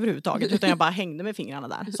anstränga mig överhuvudtaget. Utan jag bara hängde med fingrarna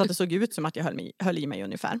där. Så att det såg ut som att jag höll i mig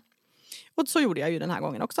ungefär. Och så gjorde jag ju den här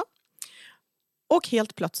gången också. Och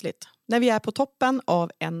helt plötsligt, när vi är på toppen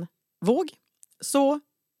av en våg, så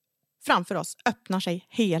framför oss öppnar sig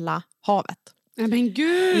hela havet. Men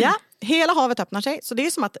gud! Ja, hela havet öppnar sig. Så det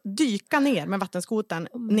är som att dyka ner med vattenskoten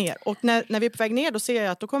ner. Och när vi är på väg ner, då ser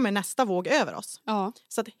jag att då kommer nästa våg över oss. Ja.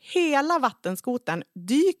 Så att hela vattenskoten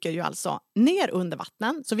dyker ju alltså ner under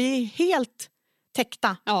vattnen. Så vi är helt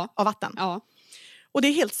täckta av vatten. Ja. Och det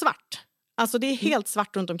är helt svart. Alltså det är helt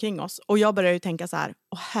svart runt omkring oss. Och jag börjar ju tänka så här,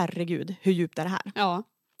 herregud, hur djupt är det här? Ja.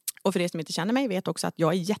 Och för er som inte känner mig vet också att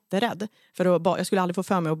jag är jätterädd. För jag skulle aldrig få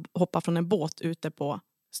för mig att hoppa från en båt ute på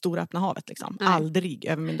stora öppna havet. Liksom. Aldrig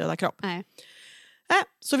över min döda kropp. Nej.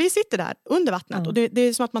 Så vi sitter där under vattnet. Och det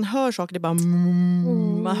är som att man hör saker. Det bara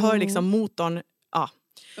man hör liksom motorn. Ja.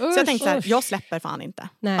 Så jag tänkte så här, jag släpper fan inte.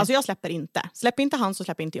 Nej. Alltså jag släpper inte. Släpper inte han så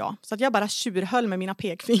släpper inte jag. Så att jag bara tjurhöll med mina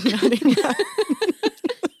pekfingrar.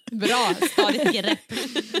 Bra, stadigt grepp.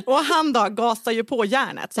 Och han då gasar ju på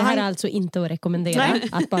järnet. Så det här är alltså inte att rekommendera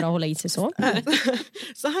att bara hålla i sig så.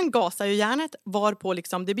 Så han gasar ju järnet varpå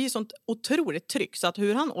liksom, det blir sånt otroligt tryck. Så att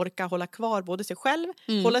hur han orkar hålla kvar både sig själv,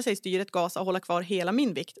 hålla sig i styret, gasa och hålla kvar hela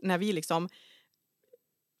min vikt. När vi liksom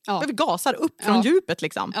vi gasar upp från djupet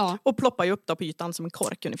liksom. Ja. Och ploppar ju upp då på ytan som en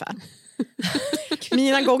kork ungefär.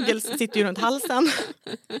 Mina goggles sitter ju runt halsen.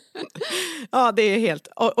 Ja, det är helt...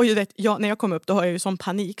 Och du vet, när jag kom upp då har jag ju sån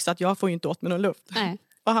panik så att jag får ju inte åt med någon luft. Nej.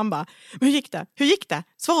 Och han bara, hur gick det? Hur gick det?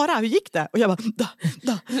 Svara, hur gick det? Och jag bara,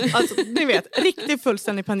 da. Alltså, ni vet, riktigt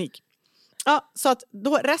fullständig panik. Ja, så att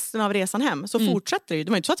då resten av resan hem så fortsätter det ju.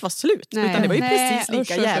 Det var inte så att det var slut. Nej. Utan det var ju precis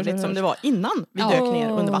lika jävligt som det var innan vi dök ner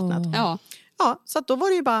under vattnet. Ja, så att då var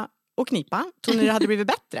det ju bara att knipa. Tror ni det hade blivit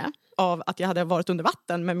bättre av att jag hade varit under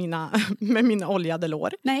vatten med mina oljade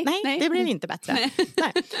lår? Nej, det blev inte bättre.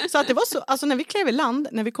 Nej. Så att det var så, alltså när vi klev i land,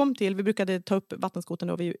 när vi kom till, vi brukade ta upp vattenskoten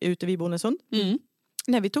då ute vid Bonnesund.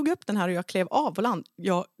 När vi tog upp den här och jag klev av på land,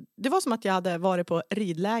 det var som att jag hade varit på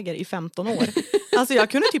ridläger i 15 år. Alltså jag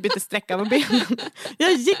kunde typ inte sträcka på benen.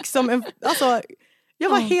 Jag gick som en... Alltså, jag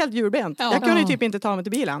var helt djurbent. Jag kunde typ inte ta mig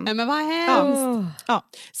till bilen. Men vad hemskt. Ja.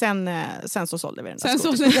 Sen så sålde vi den där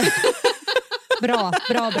skoten. Bra.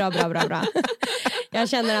 Jag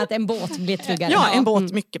känner att en båt blir tryggare. Ja, en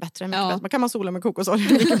båt mycket bättre. Man kan sola med kokosolja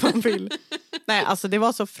mycket man vill. Nej, alltså det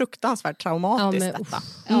var så fruktansvärt traumatiskt detta.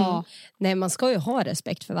 Nej, man ska ju ha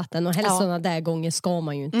respekt för vatten. Och helst sådana där gånger ska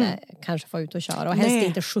man ju inte kanske få ut och köra. Och helst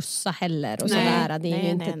inte skjussa heller. Och sådär. Det är ju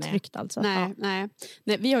inte tryggt alltså. Nej,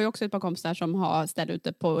 vi har ju också ett par kompisar som har ställt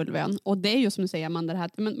ute på Ulvön. Och det är ju som du säger, Amanda, det här,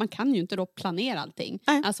 men man kan ju inte då planera allting.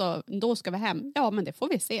 Alltså, då ska vi hem. Ja, men det får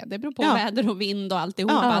vi se. Det beror på väder och vind och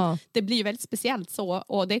alltihopa. Det blir ju väldigt speciellt så.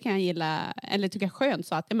 Och det kan jag gilla, eller tycker jag skönt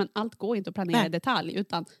så att allt går inte att planera i detalj.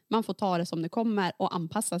 Utan man får ta det som det kommer och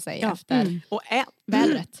anpassa sig efter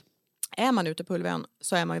vädret. Är man ute på Ulvön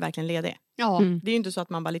så är man ju verkligen ledig. Ja. Det är ju inte så att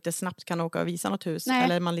man bara lite snabbt kan åka och visa något hus. Nej.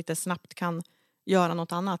 Eller man lite snabbt kan göra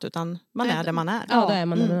något annat. Utan man är där man är. Ja, då är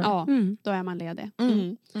man där. Ja, då är man ledig.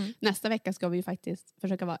 Nästa vecka ska vi ju faktiskt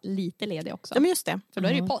försöka vara lite ledig också. Ja, men just det. För då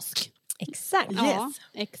är det ju påsk. Exakt. Ja,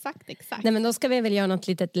 exakt. Nej, men då ska vi väl göra något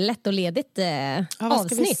litet lätt och ledigt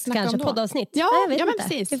avsnitt. Kanske poddavsnitt. Ja, jag vet inte.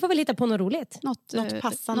 Precis. Vi får väl hitta på något roligt. Något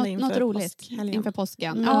passande något roligt inför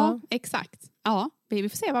påsken. Ja, exakt. Ja, vi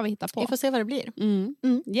får se vad vi hittar på. Vi får se vad det blir.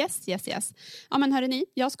 Yes. Ja, men hörrni,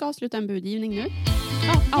 jag ska avsluta en budgivning nu.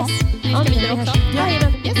 Ja, vi ska vidare också.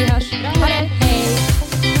 Vi hörs. Ha det. Hej.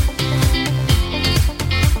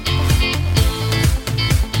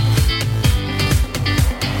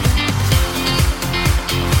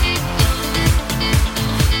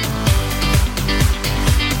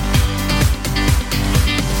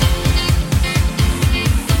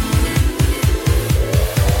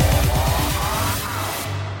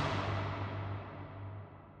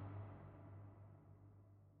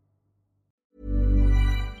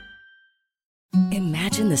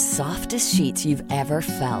 Imagine the softest sheets you've ever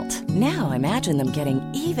felt. Now imagine them getting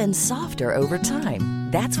even softer over time.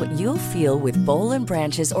 That's what you'll feel with Boll &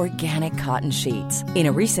 Branch's organic cotton sheets. In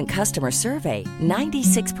a recent customer survey,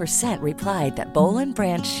 96% replied that Boll &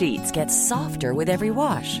 Branch sheets get softer with every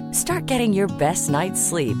wash. Start getting your best night's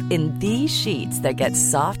sleep in these sheets that get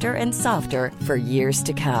softer and softer for years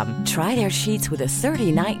to come. Try their sheets with a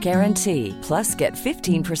 30-night guarantee. Plus, get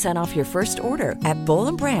 15% off your first order at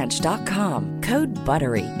bollandbranch.com. Code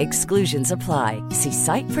BUTTERY. Exclusions apply. See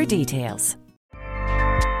site for details.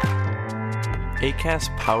 Acast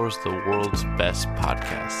powers the world's best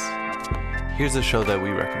podcasts. Here's a show that we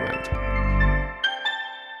recommend.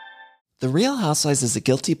 The Real Housewives is a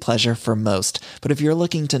guilty pleasure for most, but if you're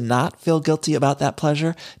looking to not feel guilty about that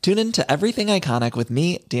pleasure, tune in to Everything Iconic with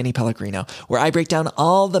me, Danny Pellegrino, where I break down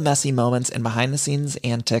all the messy moments and behind-the-scenes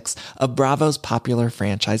antics of Bravo's popular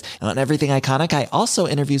franchise. And on Everything Iconic, I also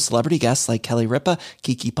interview celebrity guests like Kelly Ripa,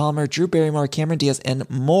 Keke Palmer, Drew Barrymore, Cameron Diaz, and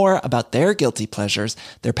more about their guilty pleasures,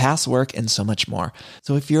 their past work, and so much more.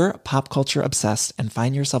 So if you're pop culture obsessed and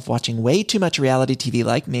find yourself watching way too much reality TV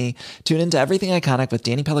like me, tune into Everything Iconic with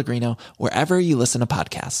Danny Pellegrino, wherever you listen to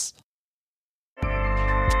podcasts.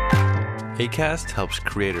 Acast helps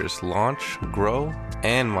creators launch, grow,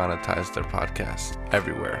 and monetize their podcasts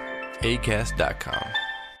everywhere. Acast.com.